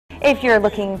If you're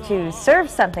looking to serve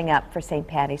something up for St.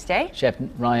 Patty's Day, Chef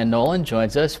Ryan Nolan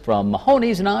joins us from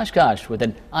Mahoney's in Oshkosh with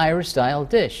an Irish-style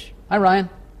dish. Hi, Ryan.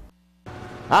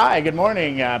 Hi, good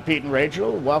morning, Pete and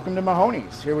Rachel. Welcome to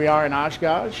Mahoney's. Here we are in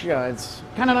Oshkosh. It's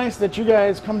kind of nice that you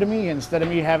guys come to me instead of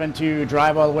me having to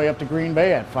drive all the way up to Green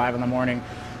Bay at 5 in the morning.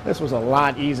 This was a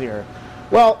lot easier.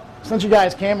 Well, since you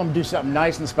guys came, I'm going to do something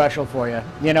nice and special for you.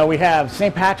 You know, we have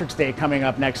St. Patrick's Day coming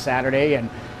up next Saturday, and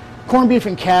corned beef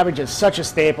and cabbage is such a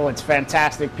staple. It's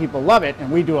fantastic. People love it, and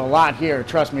we do a lot here.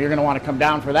 Trust me, you're going to want to come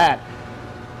down for that.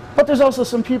 But there's also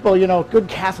some people, you know, good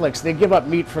Catholics, they give up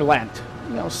meat for Lent.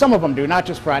 You know, some of them do, not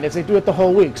just Fridays, they do it the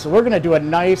whole week. So we're going to do a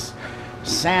nice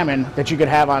salmon that you could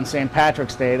have on St.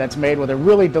 Patrick's Day that's made with a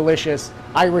really delicious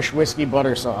Irish whiskey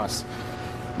butter sauce.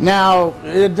 Now,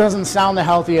 it doesn't sound the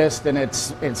healthiest, and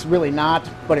it's really not,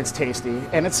 but it's tasty.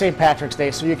 And it's St. Patrick's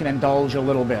Day, so you can indulge a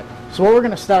little bit. So what we're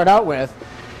going to start out with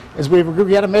is we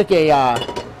got to make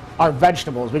our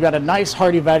vegetables. We got a nice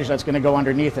hearty veg that's going to go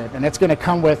underneath it, and it's going to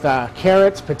come with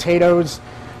carrots, potatoes,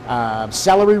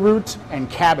 celery root,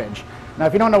 and cabbage. Now,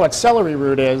 if you don't know what celery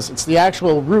root is, it's the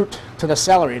actual root to the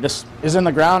celery. This is in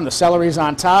the ground, the celery's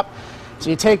on top. So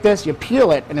you take this, you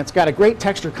peel it, and it's got a great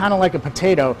texture, kind of like a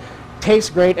potato.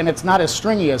 Tastes great, and it's not as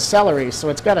stringy as celery, so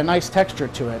it's got a nice texture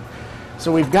to it.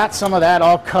 So we've got some of that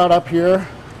all cut up here,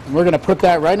 and we're going to put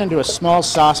that right into a small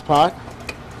sauce pot.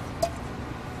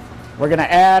 We're going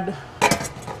to add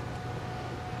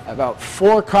about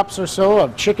 4 cups or so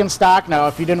of chicken stock. Now,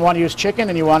 if you didn't want to use chicken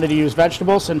and you wanted to use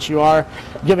vegetables, since you are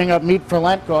giving up meat for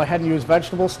Lent, go ahead and use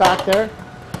vegetable stock there.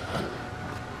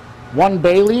 1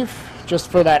 bay leaf, just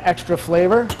for that extra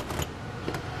flavor.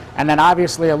 And then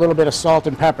obviously a little bit of salt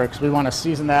and pepper, because we want to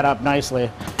season that up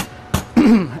nicely.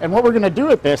 And what we're going to do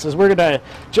with this is we're going to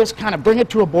just kind of bring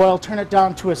it to a boil, turn it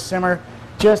down to a simmer,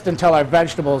 just until our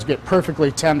vegetables get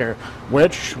perfectly tender,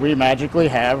 which we magically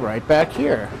have right back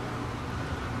here.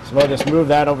 So we'll just move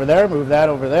that over there, move that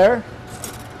over there.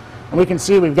 And we can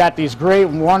see we've got these great,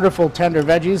 wonderful, tender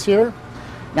veggies here.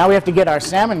 Now we have to get our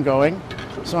salmon going.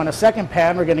 So in a second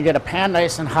pan, we're going to get a pan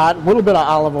nice and hot, a little bit of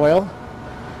olive oil.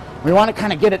 We want to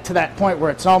kind of get it to that point where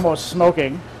it's almost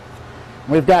smoking.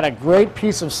 We've got a great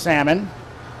piece of salmon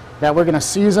that we're going to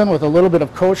season with a little bit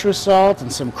of kosher salt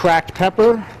and some cracked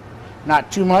pepper.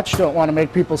 Not too much, don't want to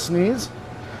make people sneeze.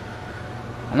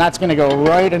 And that's going to go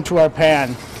right into our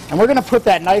pan. And we're going to put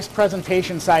that nice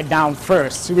presentation side down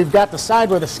first. So we've got the side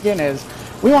where the skin is.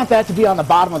 We want that to be on the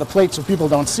bottom of the plate so people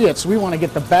don't see it. So we want to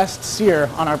get the best sear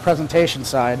on our presentation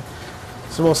side.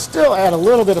 So we'll still add a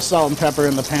little bit of salt and pepper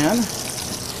in the pan.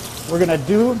 What we're going to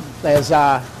do is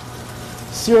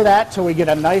sear that till we get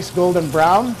a nice golden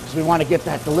brown, because we want to get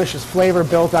that delicious flavor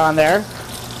built on there.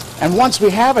 And once we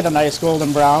have it a nice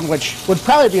golden brown, which would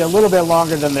probably be a little bit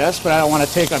longer than this, but I don't want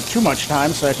to take up too much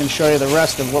time so I can show you the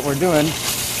rest of what we're doing,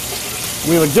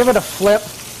 we would give it a flip,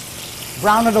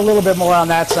 brown it a little bit more on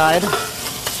that side.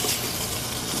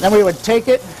 Then we would take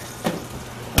it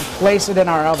and place it in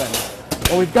our oven.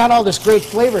 Well, we've got all this great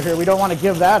flavor here. We don't want to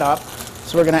give that up.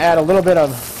 So we're going to add a little bit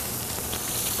of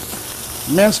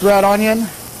minced red onion,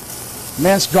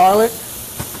 minced garlic,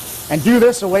 and do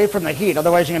this away from the heat.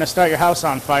 Otherwise, you're going to start your house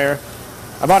on fire.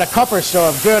 About a cup or so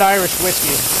of good Irish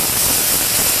whiskey.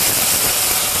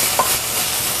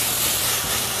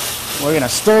 We're going to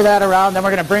stir that around, then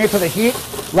we're going to bring it to the heat,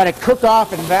 let it cook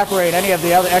off and evaporate any of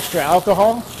the other extra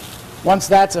alcohol. Once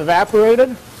that's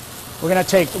evaporated, we're going to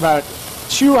take about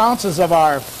 2 ounces of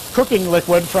our cooking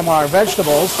liquid from our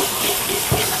vegetables.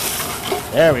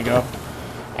 There we go.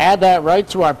 Add that right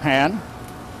to our pan.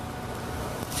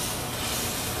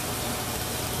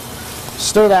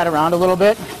 Stir that around a little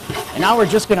bit. And now we're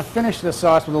just going to finish this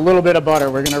sauce with a little bit of butter.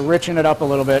 We're going to richen it up a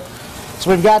little bit. So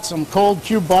we've got some cold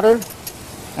cube butter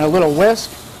and a little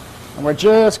whisk, and we're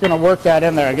just going to work that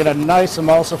in there, get a nice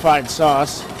emulsified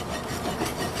sauce.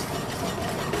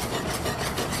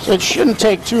 So it shouldn't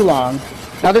take too long.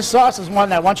 Now this sauce is one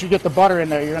that once you get the butter in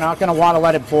there, you're not going to want to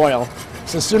let it boil.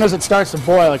 So as soon as it starts to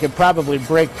boil, it could probably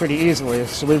break pretty easily.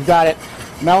 So we've got it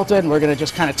melted, and we're going to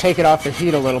just kind of take it off the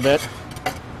heat a little bit.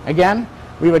 Again,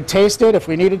 we would taste it if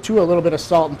we needed to, a little bit of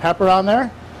salt and pepper on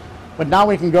there. But now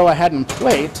we can go ahead and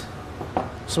plate.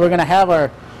 So we're going to have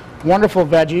our wonderful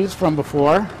veggies from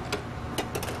before.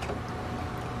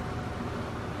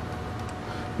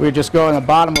 We just go in the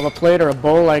bottom of a plate or a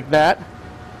bowl like that.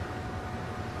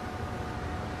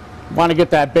 Want to get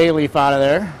that bay leaf out of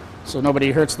there so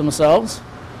nobody hurts themselves.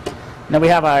 And then we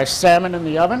have our salmon in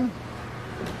the oven,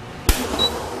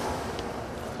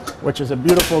 which is a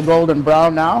beautiful golden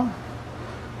brown now.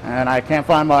 And I can't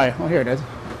find my, oh, here it is.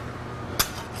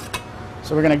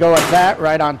 So we're going to go with that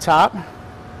right on top.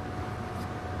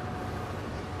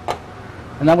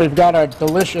 And then we've got our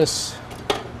delicious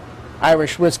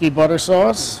Irish whiskey butter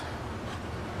sauce.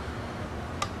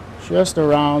 Just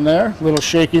around there. A little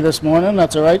shaky this morning.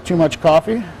 That's all right. Too much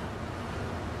coffee.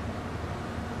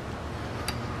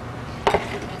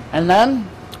 And then,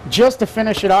 just to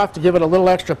finish it off, to give it a little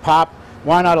extra pop,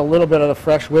 why not a little bit of the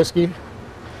fresh whiskey?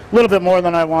 A little bit more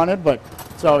than I wanted, but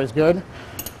it's always good.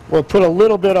 We'll put a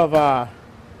little bit of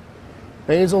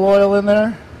basil oil in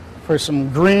there for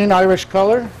some green Irish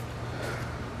color.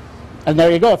 And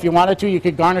there you go. If you wanted to, you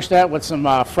could garnish that with some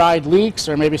fried leeks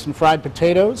or maybe some fried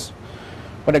potatoes.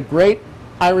 But a great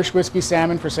Irish whiskey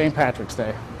salmon for St. Patrick's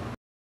Day.